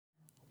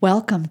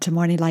Welcome to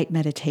Morning Light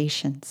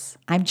Meditations.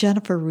 I'm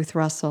Jennifer Ruth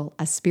Russell,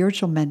 a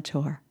spiritual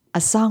mentor, a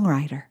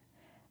songwriter,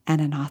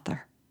 and an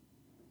author.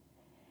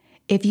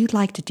 If you'd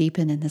like to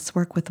deepen in this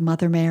work with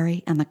Mother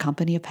Mary and the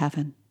Company of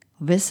Heaven,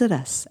 visit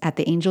us at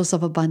the Angels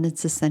of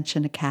Abundance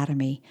Ascension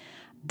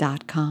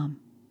Academy.com.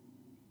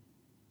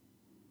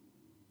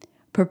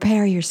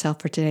 Prepare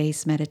yourself for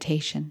today's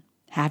meditation.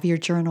 Have your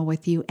journal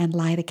with you and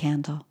light a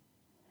candle.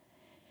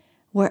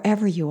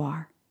 Wherever you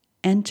are,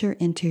 enter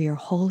into your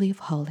Holy of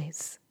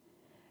Holies,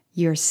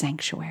 your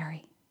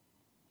sanctuary.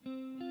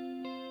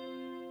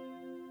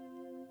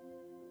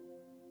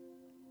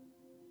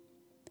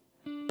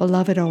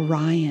 Beloved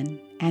Orion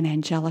and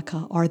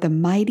Angelica are the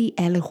mighty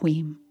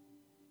Elohim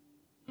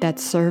that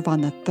serve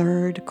on the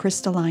third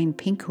crystalline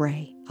pink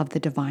ray of the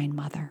Divine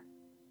Mother.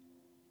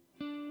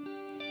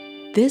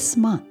 This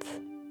month,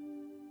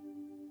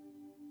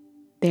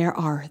 there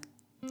are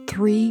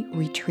 3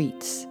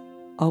 retreats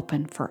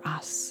open for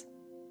us.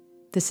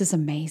 This is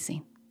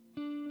amazing.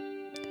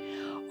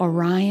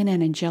 Orion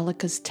and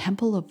Angelica's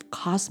Temple of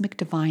Cosmic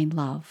Divine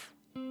Love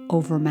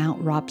over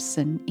Mount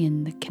Robson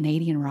in the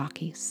Canadian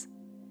Rockies.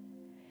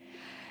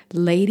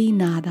 Lady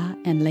Nada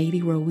and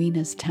Lady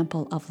Rowena's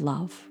Temple of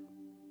Love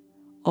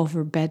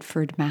over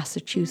Bedford,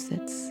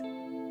 Massachusetts.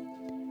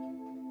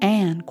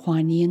 And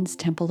Kuan Yin's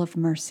Temple of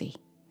Mercy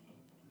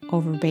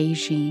over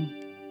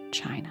Beijing,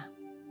 China.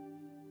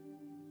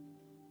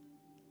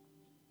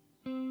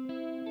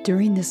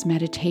 During this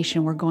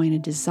meditation, we're going to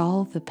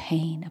dissolve the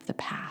pain of the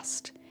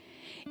past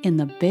in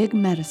the big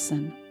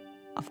medicine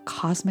of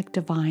cosmic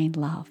divine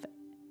love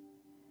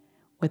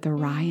with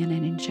Orion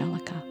and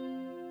Angelica.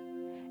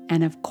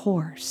 And of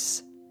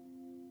course,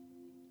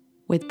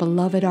 with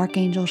beloved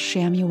Archangel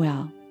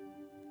Chamuel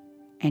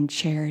and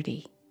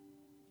Charity,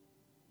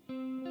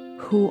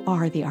 who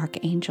are the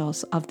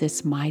archangels of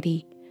this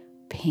mighty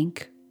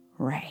pink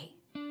ray.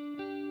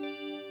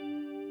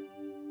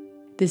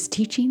 This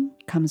teaching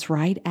comes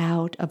right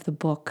out of the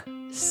book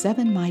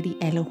 7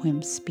 Mighty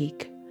Elohim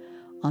Speak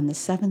on the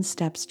 7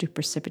 Steps to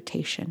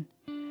Precipitation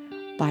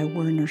by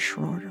Werner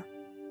Schroeder.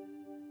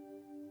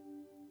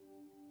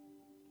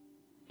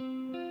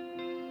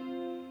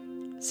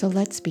 So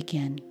let's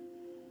begin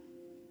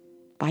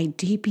by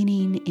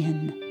deepening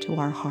into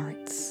our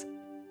hearts.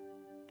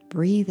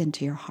 Breathe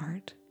into your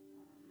heart.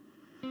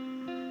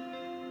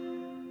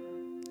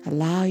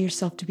 Allow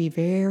yourself to be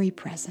very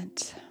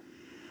present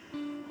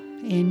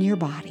in your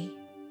body.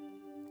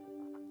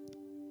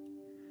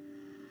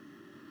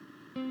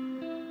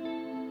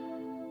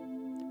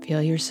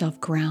 Feel yourself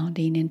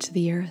grounding into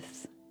the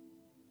earth.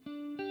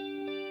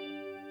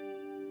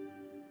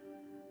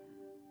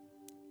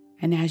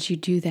 And as you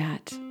do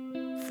that,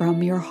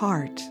 from your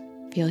heart,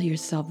 feel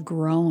yourself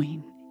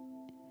growing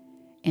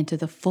into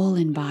the full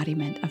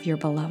embodiment of your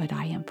beloved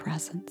I Am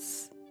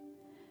Presence.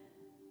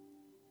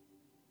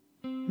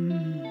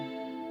 The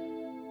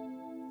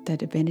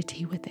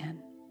divinity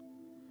within.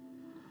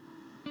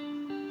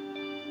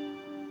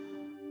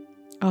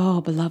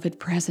 Oh, beloved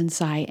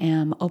presence I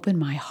am, open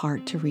my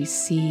heart to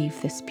receive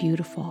this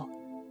beautiful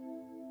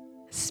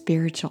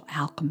spiritual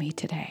alchemy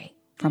today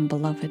from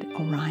beloved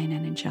Orion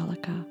and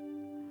Angelica.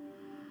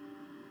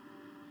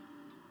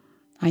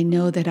 I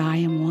know that I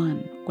am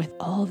one with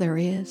all there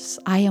is.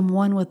 I am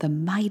one with the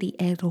mighty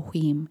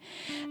Elohim,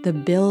 the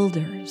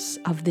builders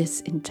of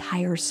this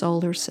entire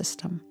solar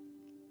system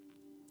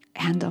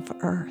and of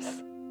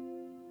earth.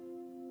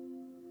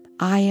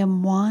 I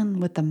am one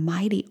with the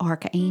mighty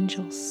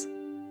archangels.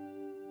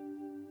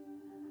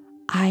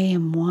 I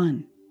am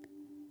one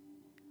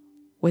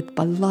with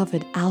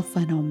beloved Alpha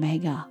and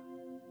Omega,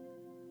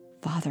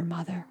 Father,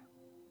 Mother.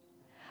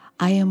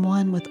 I am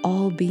one with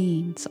all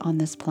beings on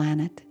this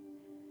planet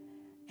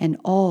and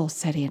all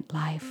sentient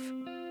life.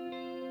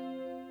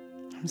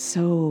 I'm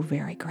so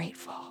very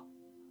grateful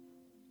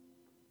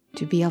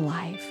to be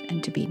alive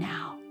and to be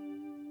now.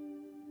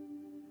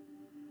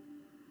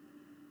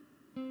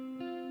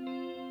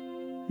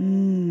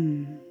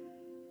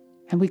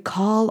 And we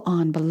call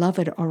on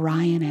beloved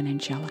Orion and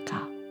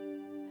Angelica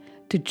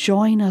to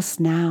join us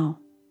now.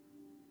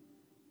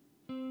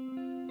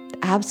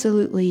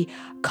 Absolutely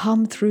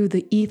come through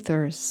the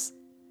ethers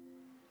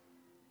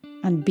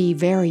and be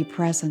very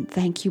present.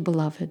 Thank you,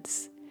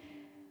 beloveds.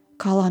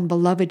 Call on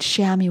beloved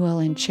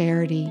Chamuel and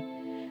Charity,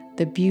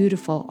 the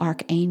beautiful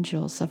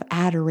archangels of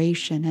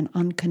adoration and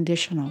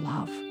unconditional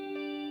love,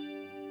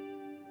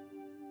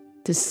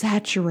 to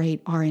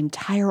saturate our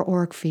entire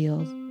auric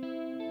field.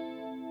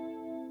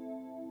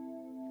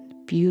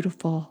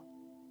 Beautiful,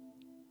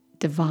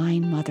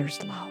 divine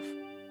Mother's love.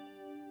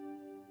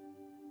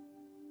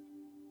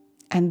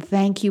 And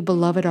thank you,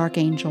 beloved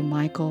Archangel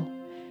Michael.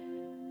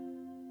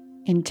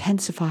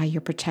 Intensify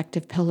your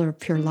protective pillar of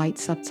pure light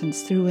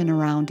substance through and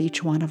around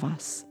each one of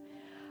us.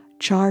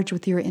 Charge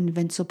with your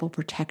invincible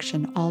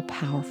protection, all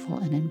powerful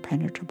and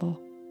impenetrable.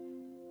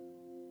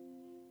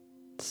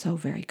 So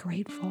very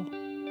grateful.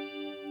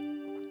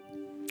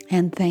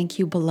 And thank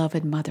you,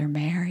 beloved Mother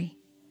Mary.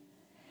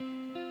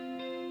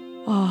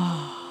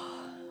 Oh,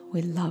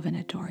 we love and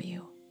adore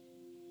you.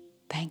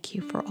 thank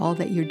you for all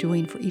that you're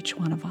doing for each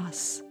one of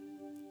us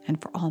and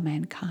for all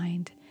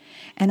mankind.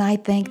 And I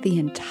thank the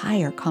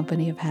entire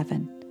company of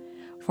heaven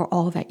for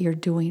all that you're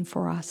doing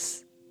for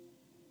us.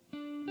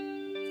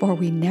 For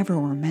we never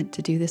were meant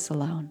to do this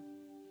alone.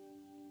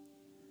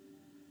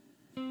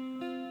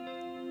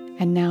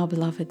 And now,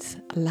 beloveds,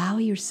 allow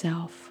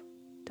yourself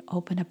to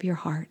open up your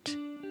heart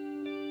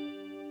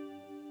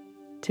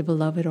to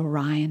beloved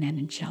Orion and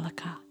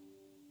Angelica.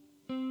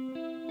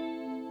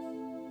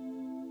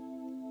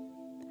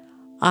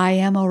 I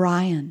am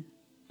Orion,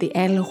 the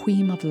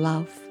Elohim of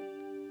love,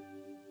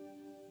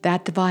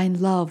 that divine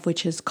love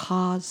which has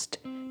caused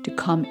to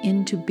come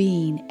into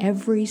being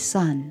every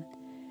sun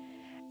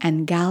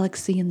and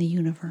galaxy in the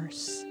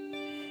universe,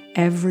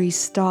 every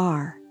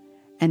star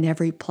and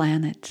every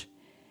planet,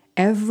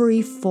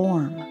 every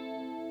form,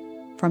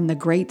 from the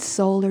great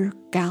solar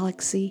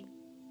galaxy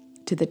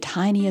to the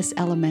tiniest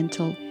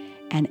elemental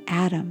and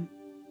atom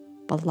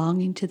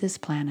belonging to this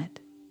planet.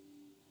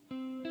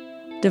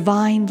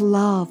 Divine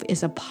love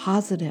is a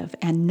positive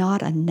and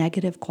not a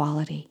negative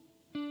quality.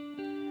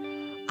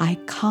 I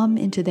come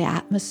into the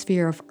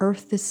atmosphere of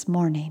Earth this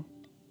morning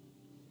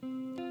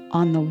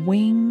on the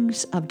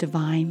wings of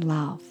divine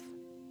love,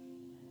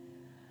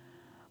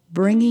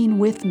 bringing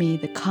with me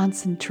the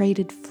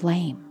concentrated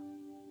flame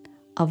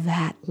of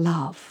that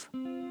love.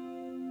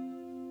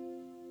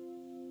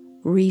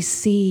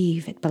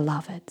 Receive it,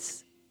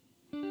 beloveds.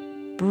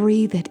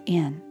 Breathe it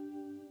in.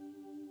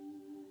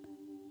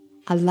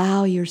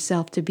 Allow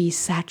yourself to be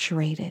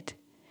saturated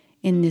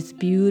in this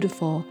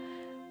beautiful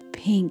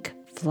pink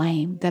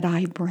flame that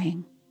I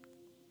bring.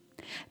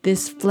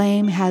 This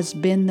flame has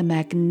been the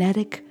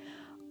magnetic,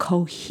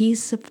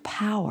 cohesive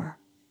power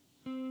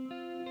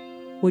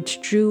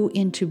which drew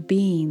into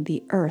being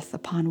the earth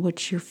upon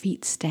which your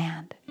feet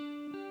stand,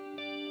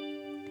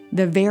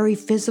 the very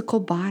physical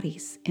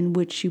bodies in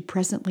which you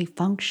presently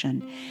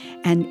function,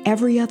 and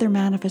every other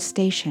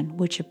manifestation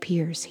which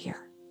appears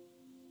here.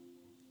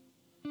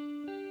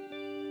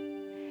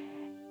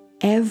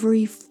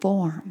 Every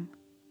form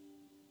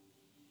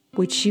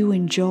which you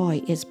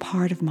enjoy is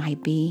part of my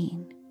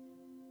being.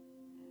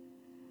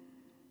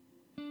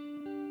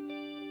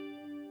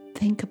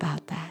 Think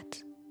about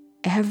that.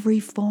 Every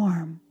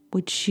form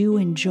which you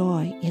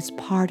enjoy is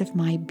part of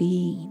my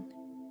being.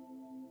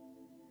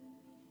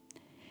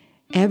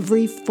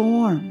 Every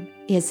form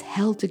is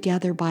held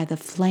together by the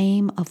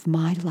flame of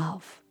my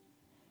love.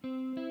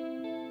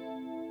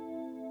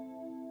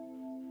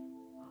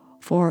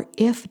 For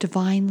if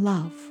divine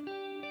love,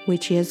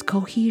 which is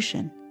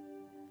cohesion,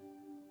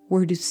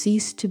 were to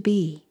cease to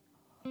be,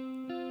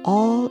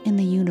 all in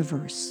the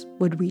universe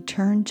would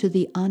return to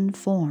the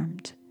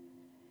unformed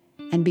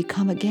and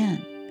become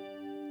again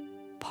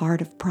part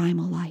of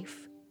primal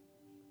life.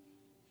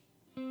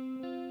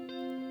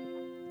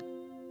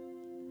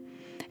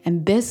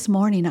 And this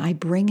morning I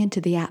bring into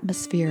the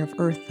atmosphere of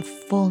Earth the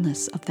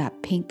fullness of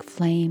that pink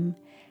flame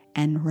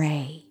and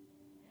ray,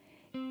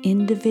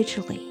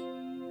 individually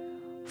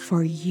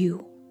for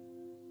you.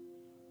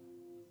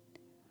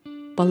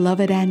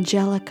 Beloved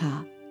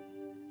Angelica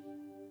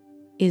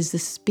is the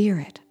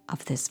spirit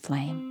of this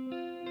flame.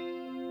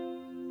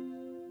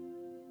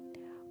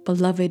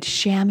 Beloved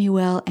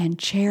Shamuel and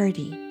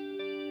Charity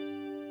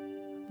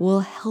will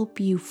help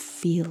you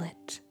feel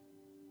it.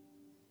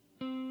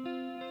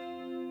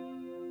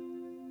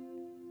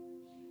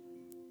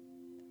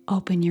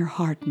 Open your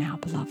heart now,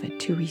 beloved,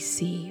 to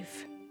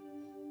receive.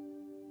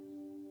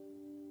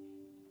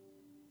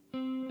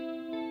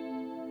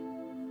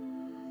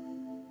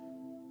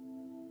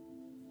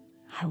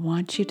 I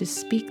want you to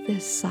speak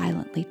this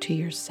silently to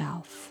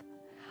yourself.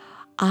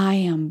 I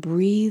am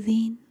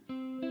breathing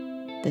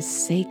the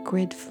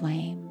sacred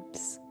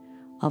flames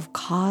of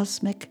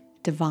cosmic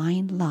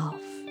divine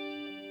love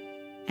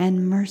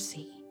and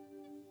mercy.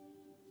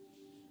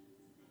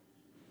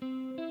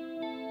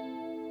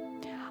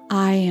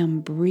 I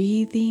am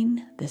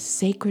breathing the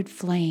sacred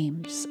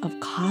flames of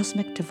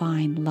cosmic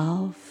divine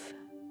love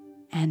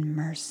and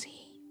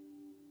mercy.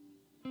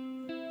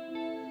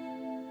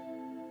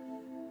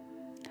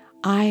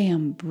 I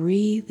am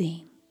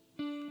breathing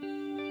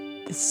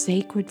the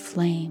sacred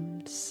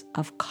flames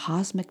of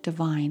cosmic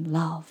divine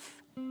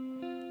love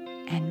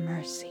and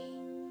mercy.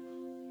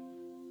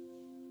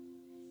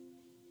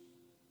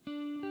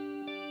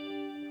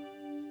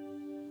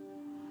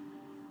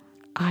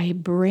 I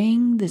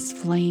bring this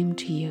flame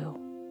to you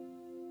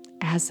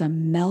as a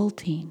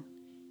melting,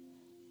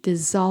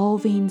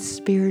 dissolving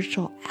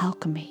spiritual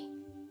alchemy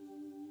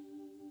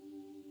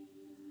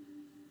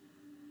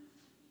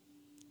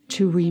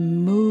to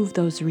remove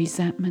those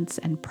resentments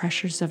and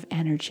pressures of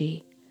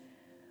energy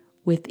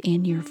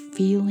within your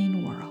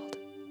feeling world,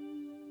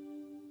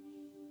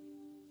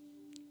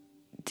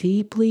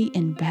 deeply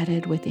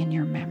embedded within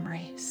your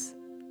memories.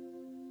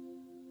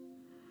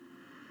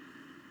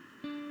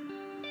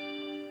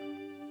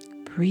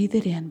 Breathe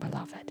it in,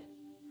 beloved.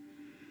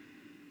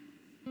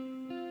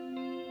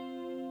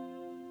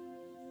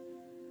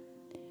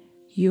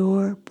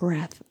 Your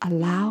breath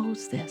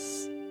allows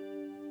this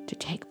to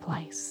take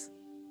place.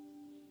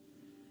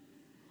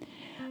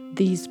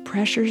 These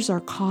pressures are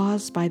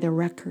caused by the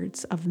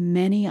records of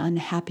many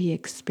unhappy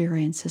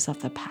experiences of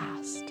the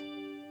past.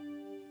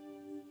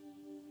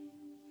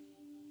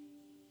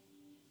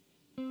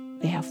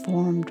 They have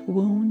formed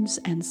wounds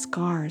and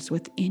scars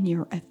within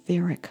your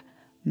etheric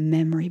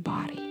memory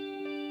body.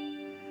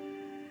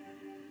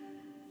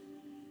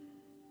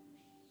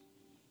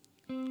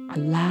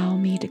 Allow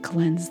me to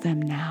cleanse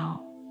them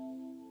now.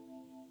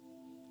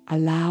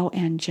 Allow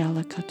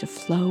Angelica to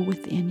flow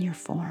within your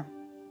form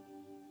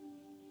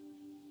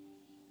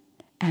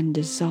and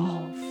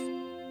dissolve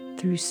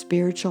through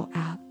spiritual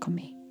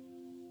alchemy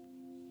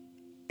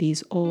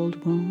these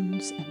old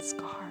wounds and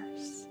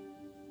scars.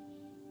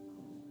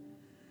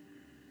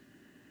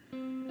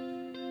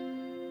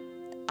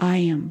 I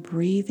am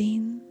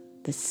breathing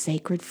the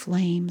sacred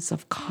flames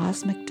of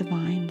cosmic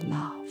divine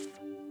love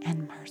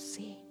and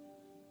mercy.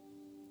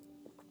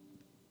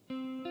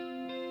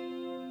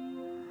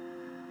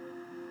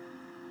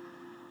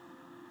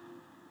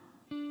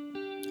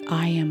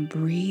 I am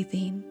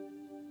breathing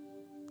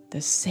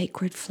the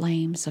sacred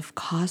flames of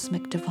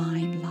cosmic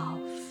divine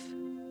love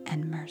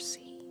and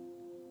mercy.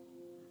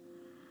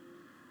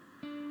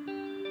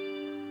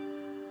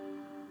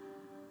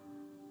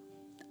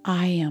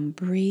 I am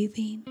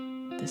breathing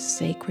the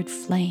sacred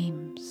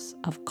flames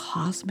of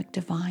cosmic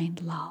divine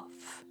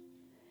love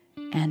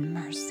and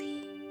mercy.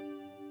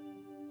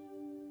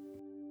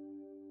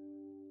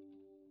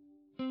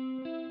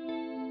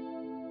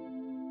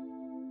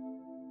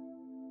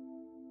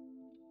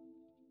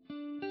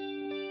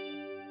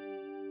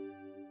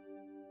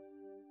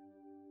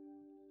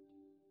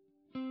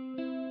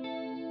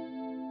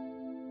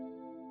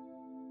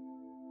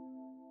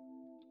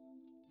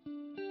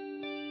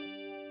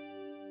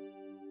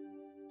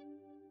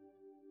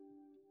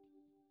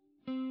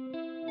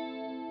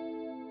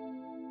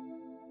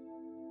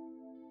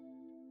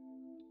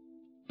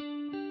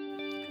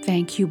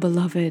 Thank you,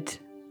 beloved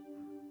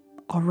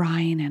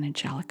Orion and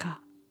Angelica.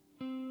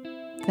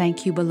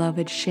 Thank you,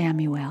 beloved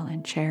Shamuel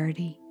and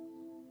Charity.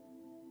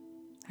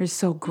 We're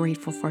so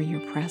grateful for your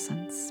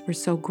presence. We're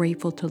so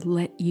grateful to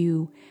let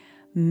you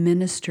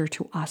minister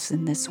to us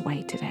in this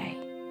way today.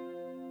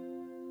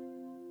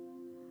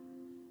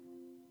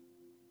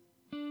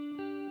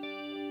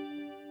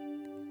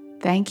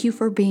 Thank you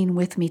for being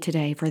with me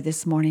today for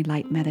this morning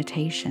light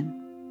meditation.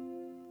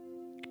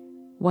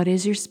 What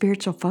is your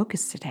spiritual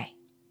focus today?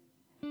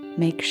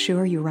 Make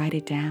sure you write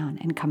it down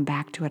and come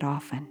back to it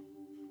often.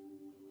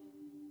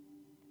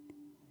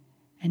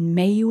 And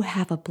may you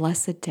have a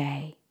blessed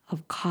day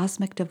of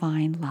cosmic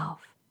divine love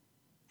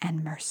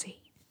and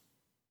mercy.